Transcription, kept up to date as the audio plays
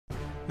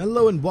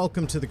Hello and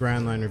welcome to the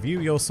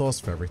GrandLineReview, your source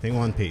for everything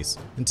One Piece.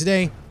 And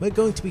today, we're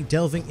going to be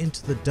delving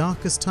into the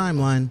darkest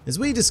timeline as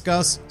we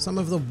discuss some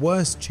of the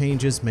worst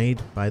changes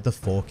made by the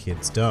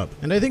 4Kids dub.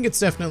 And I think it's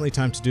definitely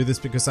time to do this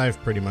because I've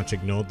pretty much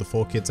ignored the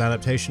 4Kids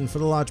adaptation for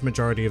the large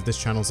majority of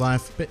this channel's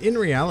life, but in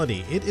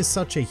reality, it is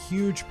such a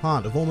huge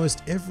part of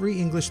almost every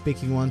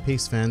English-speaking One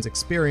Piece fan's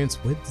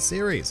experience with the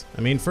series.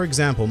 I mean, for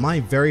example, my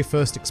very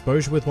first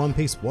exposure with One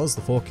Piece was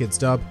the 4Kids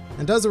dub,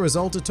 and as a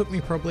result, it took me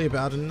probably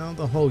about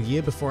another whole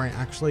year before I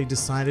actually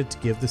decided to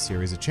give the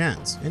series a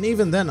chance. And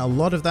even then, a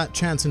lot of that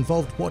chance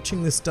involved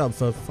watching this dub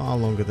for far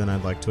longer than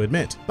I'd like to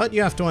admit. But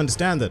you have to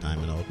understand that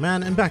I'm an old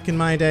man, and back in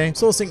my day,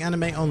 sourcing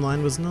anime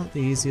online was not the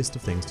easiest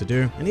of things to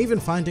do, and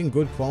even finding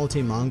good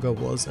quality manga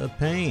was a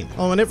pain.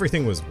 Oh, and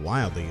everything was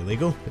wildly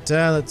illegal, but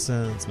let's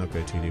not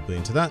go too deeply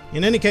into that.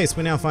 In any case,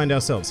 we now find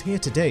ourselves here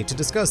today to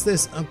discuss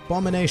this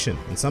abomination.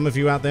 And some of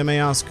you out there may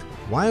ask,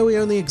 why are we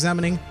only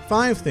examining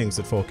 5 things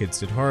that 4Kids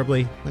did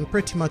horribly when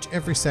pretty much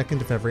every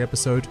second of every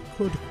episode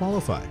could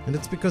qualify? And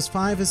it's because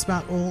 5 is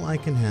about all I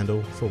can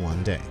handle for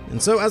one day. And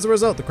so as a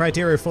result, the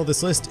criteria for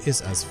this list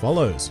is as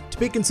follows. To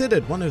be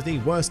considered one of the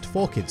worst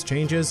 4Kids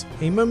changes,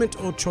 a moment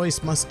or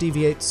choice must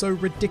deviate so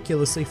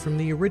ridiculously from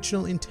the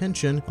original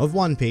intention of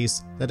One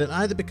Piece that it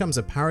either becomes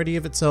a parody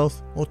of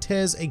itself or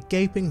tears a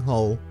gaping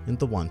hole in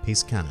the One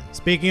Piece canon.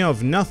 Speaking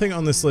of, nothing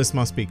on this list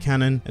must be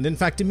canon, and in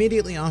fact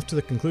immediately after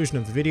the conclusion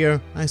of the video,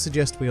 I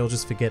suggest we all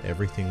just forget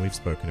everything we've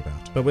spoken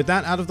about. But with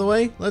that out of the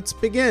way, let's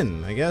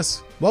begin, I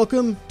guess.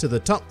 Welcome to the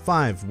top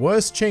 5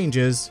 worst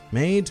changes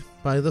made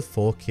by the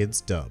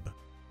 4Kids dub.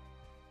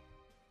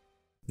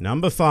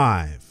 Number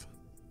 5.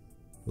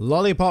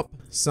 Lollipop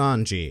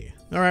Sanji.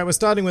 Alright, we're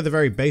starting with a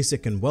very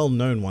basic and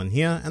well-known one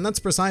here, and that's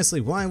precisely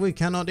why we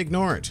cannot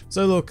ignore it.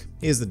 So look,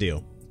 here's the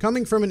deal.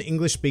 Coming from an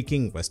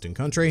English-speaking Western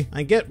country,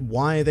 I get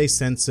why they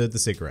censored the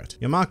cigarette.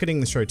 You're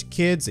marketing the show to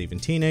kids, even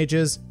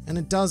teenagers, and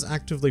it does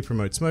actively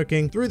promote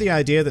smoking through the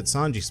idea that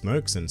Sanji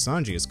smokes and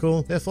Sanji is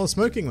cool, therefore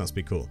smoking must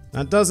be cool.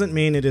 That doesn't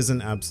mean it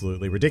isn't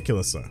absolutely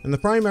ridiculous though. And the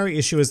primary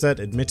issue is that,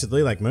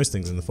 admittedly, like most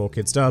things in the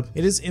 4Kids dub,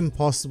 it is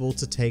impossible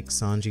to take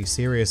Sanji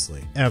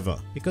seriously, ever,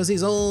 because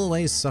he's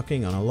always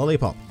sucking on a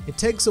lollipop. It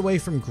takes away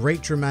from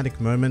great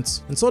dramatic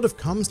moments and sort of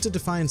comes to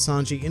define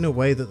Sanji in a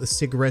way that the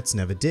cigarettes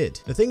never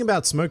did. The thing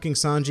about smoking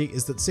Sanji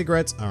is that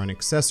cigarettes are an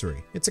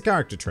accessory. It's a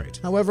character trait.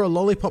 However, a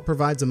lollipop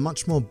provides a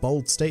much more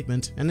bold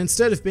statement, and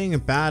instead of being a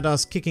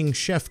badass kicking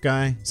chef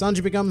guy,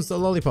 Sanji becomes the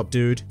lollipop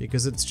dude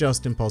because it's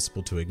just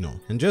impossible to ignore.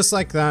 And just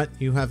like that,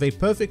 you have a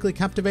perfectly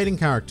captivating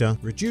character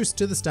reduced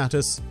to the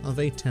status of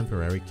a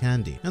temporary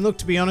candy. And look,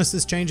 to be honest,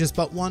 this change is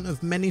but one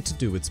of many to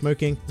do with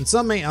smoking, and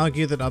some may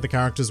argue that other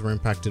characters were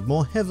impacted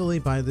more heavily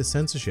by this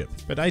censorship.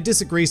 But I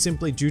disagree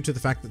simply due to the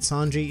fact that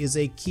Sanji is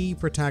a key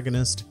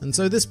protagonist, and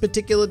so this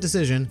particular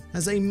decision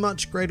has a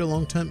much greater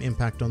long-term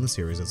impact on the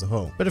series as a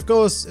whole. But of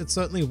course, it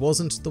certainly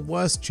wasn't the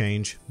worst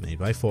change made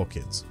by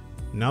 4Kids.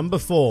 Number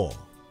 4.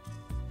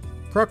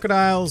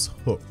 Crocodile's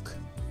hook.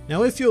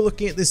 Now if you're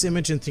looking at this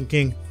image and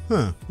thinking,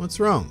 what's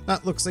wrong?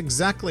 That looks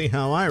exactly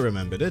how I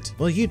remembered it.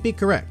 Well, you'd be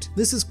correct.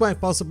 This is quite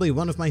possibly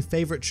one of my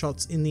favorite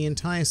shots in the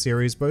entire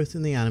series, both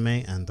in the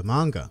anime and the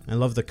manga. I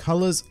love the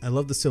colors, I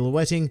love the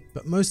silhouetting,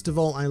 but most of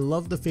all, I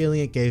love the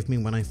feeling it gave me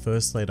when I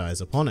first laid eyes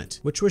upon it,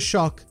 which was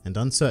shock and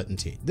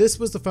uncertainty. This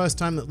was the first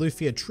time that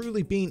Luffy had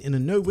truly been in a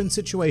no-win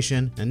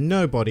situation and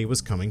nobody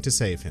was coming to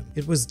save him.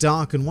 It was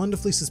dark and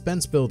wonderfully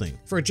suspense-building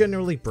for a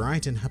generally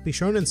bright and happy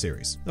shonen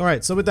series.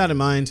 Alright, so with that in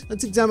mind,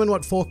 let's examine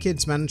what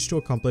 4Kids managed to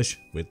accomplish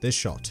with this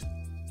shot.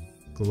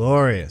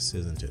 Glorious,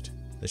 isn't it?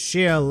 The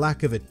sheer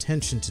lack of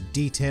attention to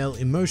detail,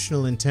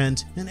 emotional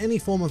intent, and any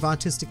form of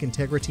artistic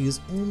integrity is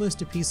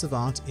almost a piece of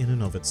art in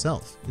and of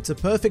itself. It's a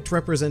perfect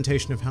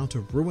representation of how to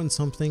ruin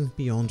something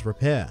beyond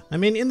repair. I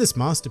mean, in this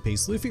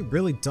masterpiece, Luffy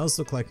really does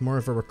look like more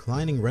of a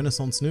reclining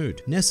Renaissance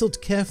nude, nestled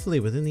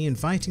carefully within the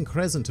inviting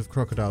crescent of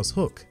Crocodile's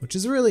hook, which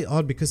is really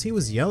odd because he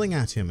was yelling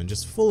at him and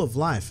just full of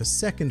life a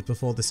second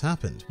before this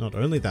happened. Not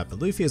only that, but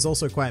Luffy has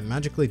also quite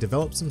magically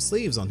developed some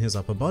sleeves on his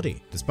upper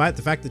body, despite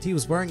the fact that he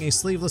was wearing a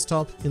sleeveless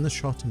top in the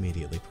shot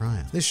immediately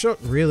prior. This shot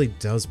really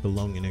does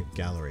belong in a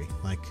gallery,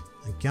 like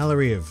a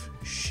gallery of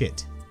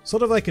shit.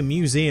 Sort of like a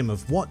museum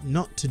of what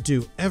not to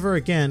do ever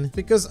again,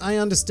 because I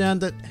understand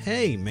that,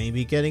 hey,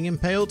 maybe getting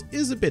impaled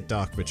is a bit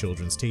dark for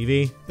children's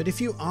TV, but if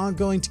you are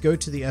going to go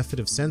to the effort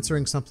of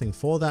censoring something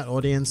for that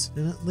audience,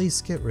 then at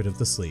least get rid of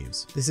the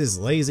sleeves. This is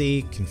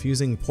lazy,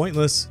 confusing,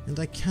 pointless, and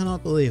I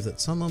cannot believe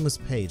that someone was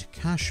paid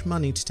cash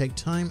money to take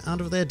time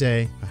out of their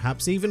day,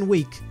 perhaps even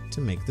week,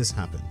 to make this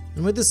happen.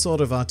 And with this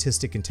sort of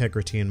artistic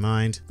integrity in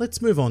mind,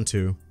 let's move on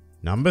to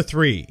number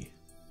 3.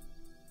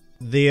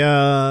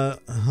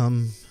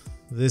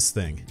 This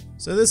thing.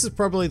 So this is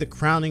probably the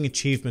crowning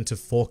achievement of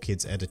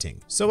 4Kids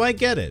editing. So I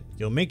get it.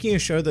 You're making a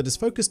show that is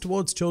focused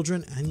towards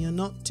children and you're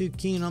not too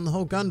keen on the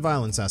whole gun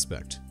violence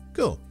aspect.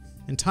 Cool.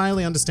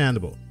 Entirely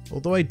understandable.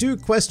 Although I do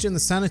question the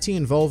sanity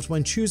involved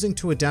when choosing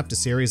to adapt a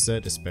series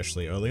that,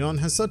 especially early on,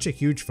 has such a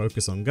huge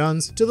focus on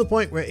guns, to the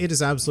point where it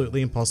is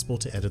absolutely impossible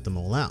to edit them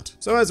all out.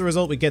 So as a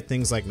result, we get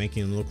things like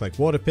making them look like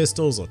water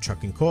pistols or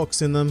chucking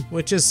corks in them,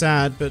 which is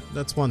sad, but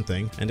that's one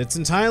thing. And it's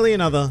entirely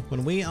another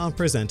when we are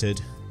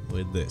presented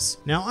with this.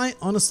 Now, I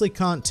honestly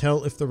can't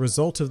tell if the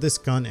result of this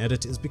gun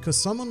edit is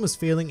because someone was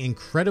feeling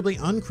incredibly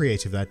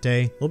uncreative that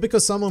day, or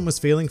because someone was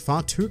feeling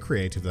far too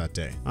creative that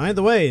day.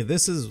 Either way,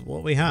 this is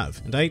what we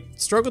have, and I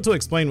struggle to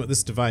explain what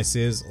this device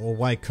is, or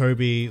why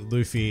Kobe,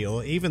 Luffy,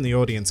 or even the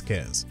audience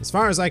cares. As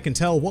far as I can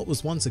tell, what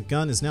was once a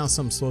gun is now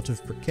some sort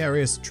of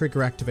precarious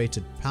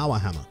trigger-activated power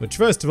hammer, which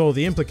first of all,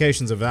 the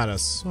implications of that are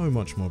so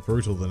much more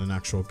brutal than an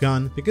actual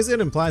gun, because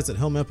it implies that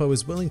Helmeppo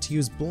is willing to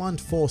use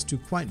blunt force to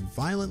quite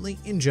violently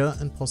injure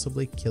and possibly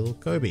kill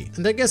Kobe.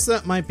 And I guess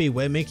that might be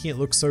where making it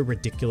look so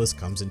ridiculous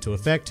comes into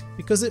effect,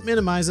 because it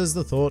minimizes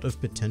the thought of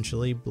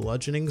potentially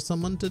bludgeoning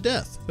someone to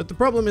death. But the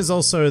problem is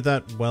also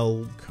that,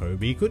 well,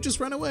 Kobe could just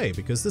run away,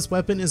 because this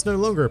weapon is no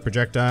longer a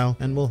projectile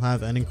and will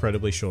have an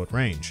incredibly short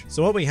range.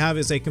 So what we have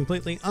is a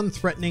completely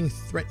unthreatening,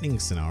 threatening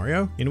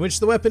scenario, in which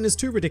the weapon is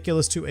too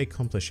ridiculous to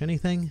accomplish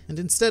anything, and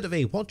instead of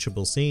a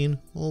watchable scene,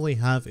 all we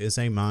have is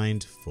a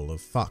mind full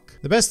of fuck.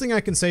 The best thing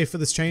I can say for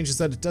this change is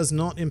that it does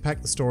not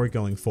impact the story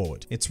going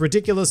forward. It's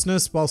ridiculous,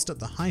 whilst at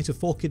the height of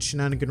 4Kids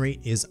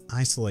shenaniganry, is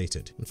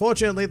isolated.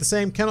 Unfortunately, the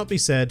same cannot be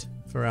said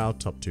for our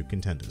top 2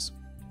 contenders.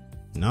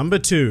 Number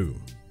 2.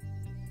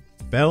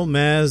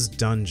 Belmare's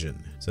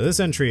Dungeon. So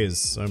this entry is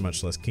so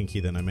much less kinky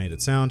than I made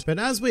it sound, but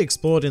as we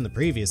explored in the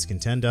previous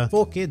contender,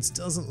 4Kids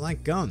doesn't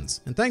like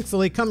guns. And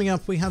thankfully, coming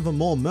up, we have a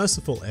more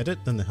merciful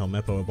edit than the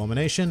Helmeppo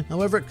abomination,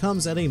 however it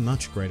comes at a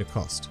much greater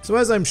cost. So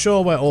as I'm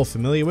sure we're all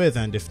familiar with,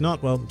 and if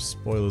not, well,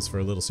 spoilers for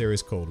a little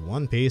series called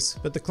One Piece,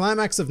 but the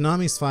climax of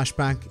Nami's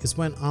flashback is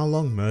when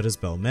Arlong murders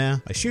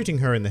Belmare by shooting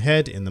her in the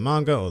head in the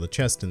manga, or the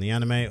chest in the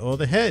anime, or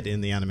the head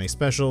in the anime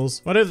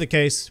specials. Whatever the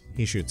case,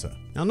 he shoots her.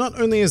 Now,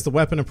 not only is the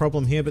weapon a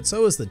problem here, but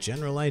so is the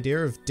general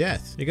idea of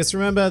death. Because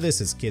remember, this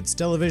is kids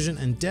television,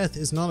 and death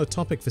is not a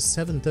topic for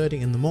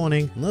 7:30 in the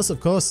morning, unless of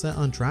course there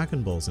are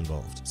Dragon Balls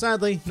involved.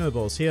 Sadly, no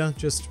balls here,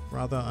 just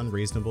rather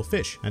unreasonable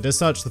fish. And as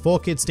such, the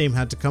 4Kids team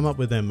had to come up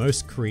with their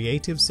most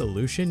creative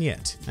solution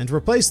yet, and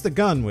replace the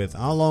gun with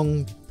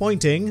Arlong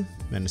pointing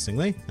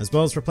menacingly, as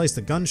well as replace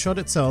the gunshot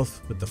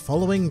itself with the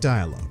following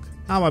dialogue.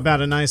 How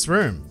about a nice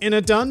room in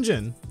a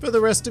dungeon for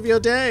the rest of your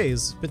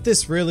days? But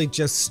this really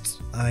just,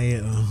 oh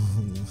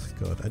my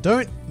god, I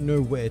don't know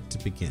where to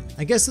begin.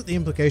 I guess that the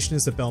implication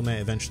is that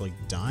Belmare eventually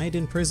died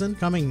in prison,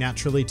 coming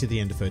naturally to the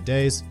end of her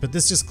days, but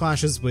this just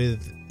clashes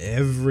with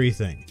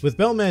everything. With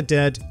Belmare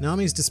dead,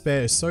 Nami's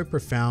despair is so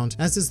profound,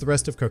 as is the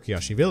rest of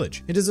Kokoyashi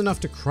Village. It is enough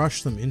to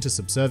crush them into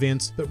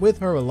subservience, but with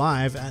her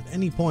alive, at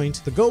any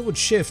point, the goal would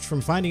shift from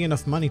finding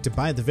enough money to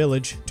buy the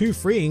village to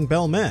freeing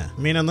Belmare.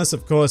 I mean, unless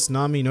of course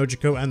Nami,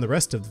 Nojiko, and the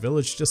rest of the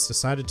village just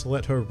decided to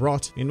let her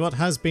rot in what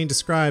has been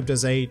described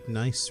as a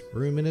nice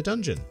room in a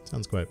dungeon.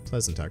 Sounds quite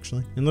pleasant,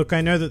 actually. And look,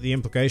 I know that the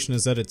implication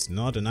is that it's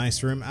not a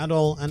nice room at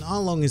all, and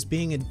Arlong is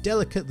being a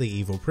delicately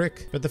evil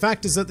prick, but the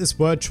fact is that this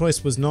word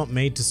choice was not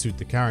made to suit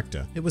the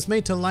character. It was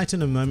made to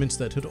lighten a moment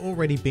that had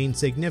already been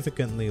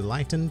significantly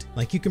lightened,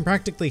 like you can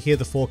practically hear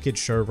the 4Kids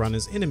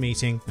showrunners in a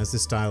meeting as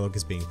this dialogue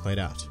is being played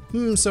out.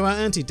 So our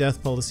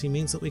anti-death policy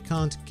means that we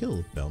can't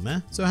kill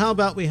Belmare. So how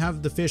about we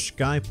have the fish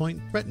guy point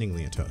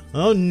threateningly at her?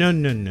 Oh no,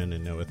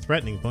 a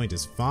threatening point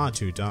is far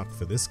too dark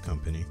for this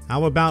company.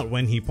 How about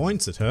when he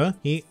points at her,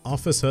 he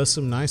offers her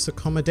some nice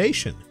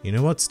accommodation? You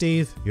know what,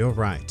 Steve? You're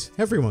right.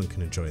 Everyone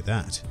can enjoy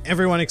that.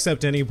 Everyone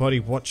except anybody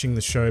watching the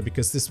show,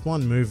 because this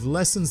one move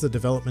lessens the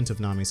development of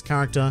Nami's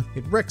character,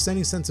 it wrecks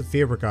any sense of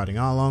fear regarding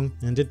Arlong,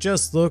 and it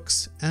just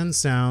looks and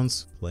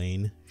sounds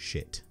plain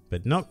shit.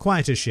 But not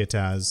quite as shit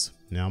as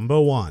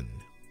number 1.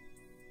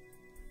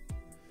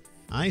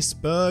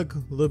 Iceberg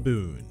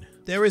Laboon.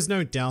 There is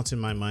no doubt in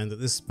my mind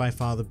that this is by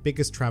far the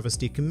biggest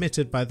travesty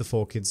committed by the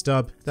 4Kids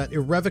dub that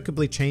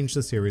irrevocably changed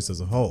the series as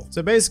a whole.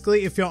 So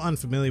basically, if you're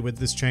unfamiliar with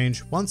this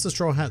change, once the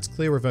Straw Hats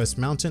clear Reverse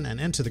Mountain and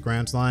enter the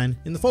Grand Line,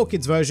 in the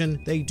 4Kids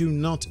version, they do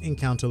not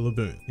encounter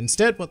Laboon.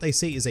 Instead, what they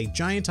see is a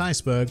giant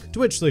iceberg, to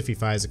which Luffy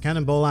fires a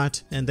cannonball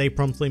at, and they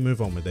promptly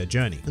move on with their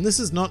journey. And this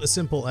is not a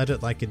simple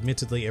edit like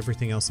admittedly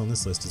everything else on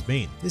this list has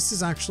been. This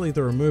is actually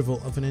the removal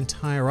of an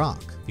entire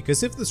arc.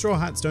 Because if the Straw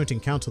Hats don't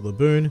encounter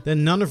Laboon,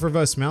 then none of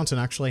Reverse Mountain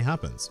actually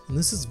happens. And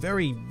this is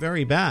very,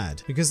 very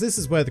bad, because this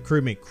is where the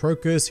crew meet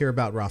Crocus, hear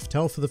about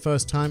Raftel for the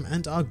first time,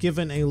 and are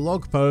given a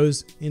log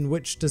pose in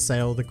which to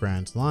sail the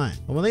Grand Line.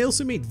 And when they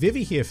also meet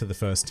Vivi here for the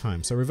first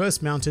time, so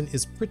Reverse Mountain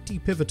is pretty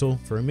pivotal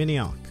for a mini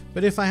arc.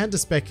 But if I had to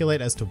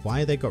speculate as to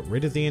why they got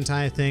rid of the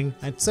entire thing,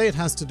 I'd say it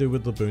has to do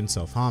with Laboon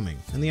self-harming,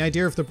 and the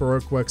idea of the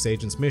Baroque Works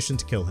agent's mission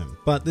to kill him.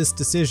 But this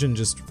decision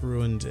just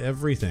ruined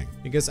everything,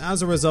 because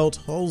as a result,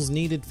 holes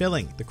needed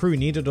filling. The crew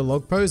needed a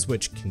log pose,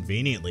 which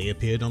conveniently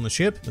appeared on the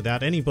ship,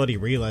 without anybody anybody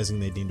realizing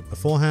they need it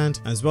beforehand,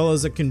 as well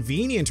as a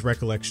convenient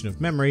recollection of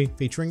memory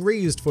featuring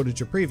reused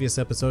footage of previous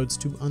episodes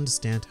to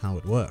understand how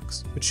it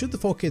works. But should the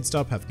 4Kids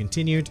dub have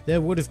continued, there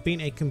would have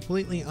been a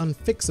completely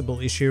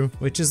unfixable issue,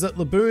 which is that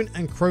Laboon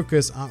and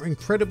Crocus are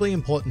incredibly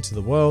important to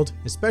the world,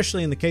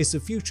 especially in the case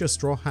of future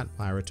Straw Hat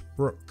pirate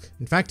Brook.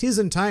 In fact, his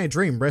entire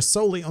dream rests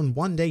solely on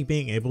one day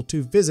being able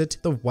to visit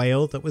the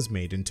whale that was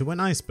made into an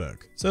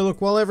iceberg. So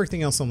look, while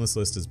everything else on this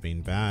list has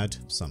been bad,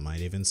 some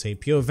might even say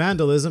pure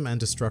vandalism and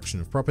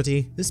destruction of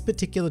property, this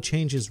particular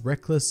change is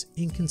reckless,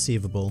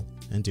 inconceivable,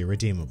 and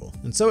irredeemable.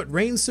 And so it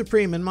reigns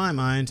supreme in my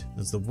mind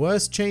as the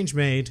worst change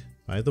made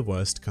by the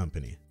worst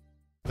company.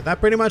 But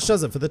that pretty much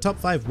does it for the top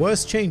 5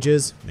 worst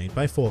changes made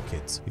by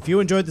 4Kids. If you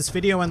enjoyed this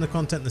video and the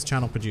content this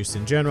channel produced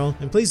in general,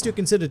 then please do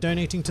consider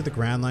donating to the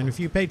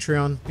GrandLineReview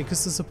Patreon,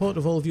 because the support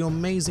of all of you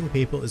amazing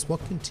people is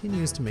what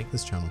continues to make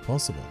this channel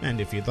possible. And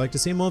if you'd like to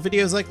see more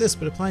videos like this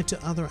but applied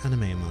to other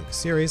anime and manga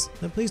series,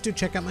 then please do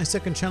check out my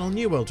second channel,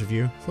 New World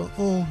Review, for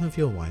all of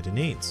your wider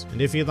needs.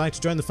 And if you'd like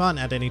to join the fun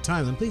at any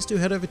time, then please do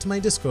head over to my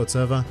Discord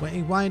server, where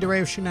a wide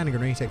array of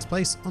shenaniganry takes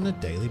place on a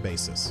daily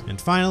basis. And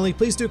finally,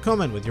 please do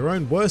comment with your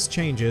own worst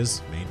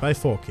changes made by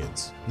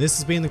 4Kids. This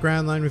has been the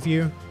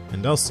GrandLineReview,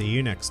 and I'll see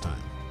you next time.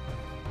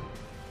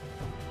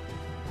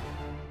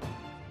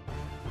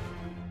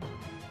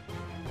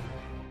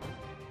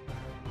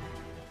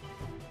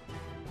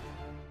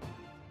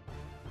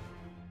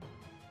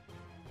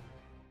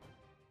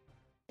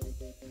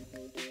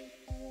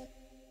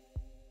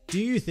 Do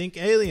you think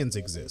aliens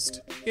exist?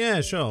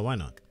 Yeah, sure, why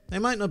not? They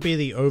might not be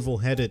the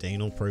oval-headed,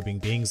 anal-probing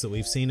beings that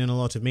we've seen in a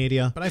lot of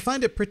media, but I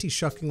find it pretty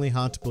shockingly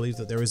hard to believe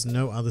that there is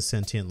no other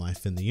sentient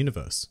life in the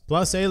universe.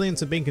 Plus,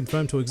 aliens have been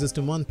confirmed to exist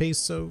in One Piece,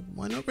 so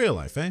why not real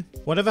life, eh?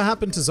 Whatever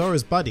happened to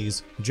Zoro's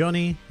buddies,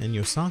 Johnny and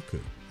Yosaku?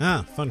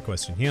 Ah, fun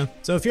question here.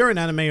 So if you're an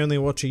anime-only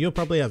watcher, you'll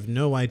probably have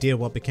no idea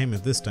what became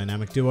of this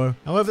dynamic duo.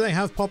 However, they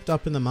have popped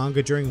up in the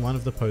manga during one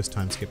of the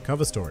post-time skip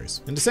cover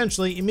stories. And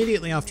essentially,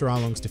 immediately after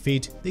Arlong's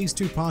defeat, these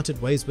two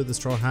parted ways with the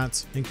Straw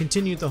Hats and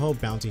continued the whole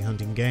bounty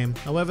hunting game.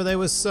 However, they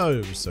were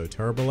so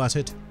terrible at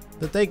it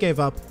that they gave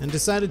up and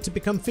decided to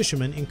become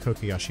fishermen in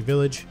Kokoyashi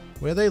Village,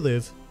 where they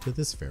live to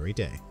this very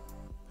day.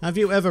 Have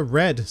you ever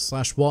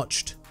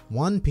read/watched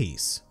One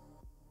Piece?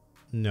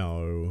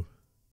 No.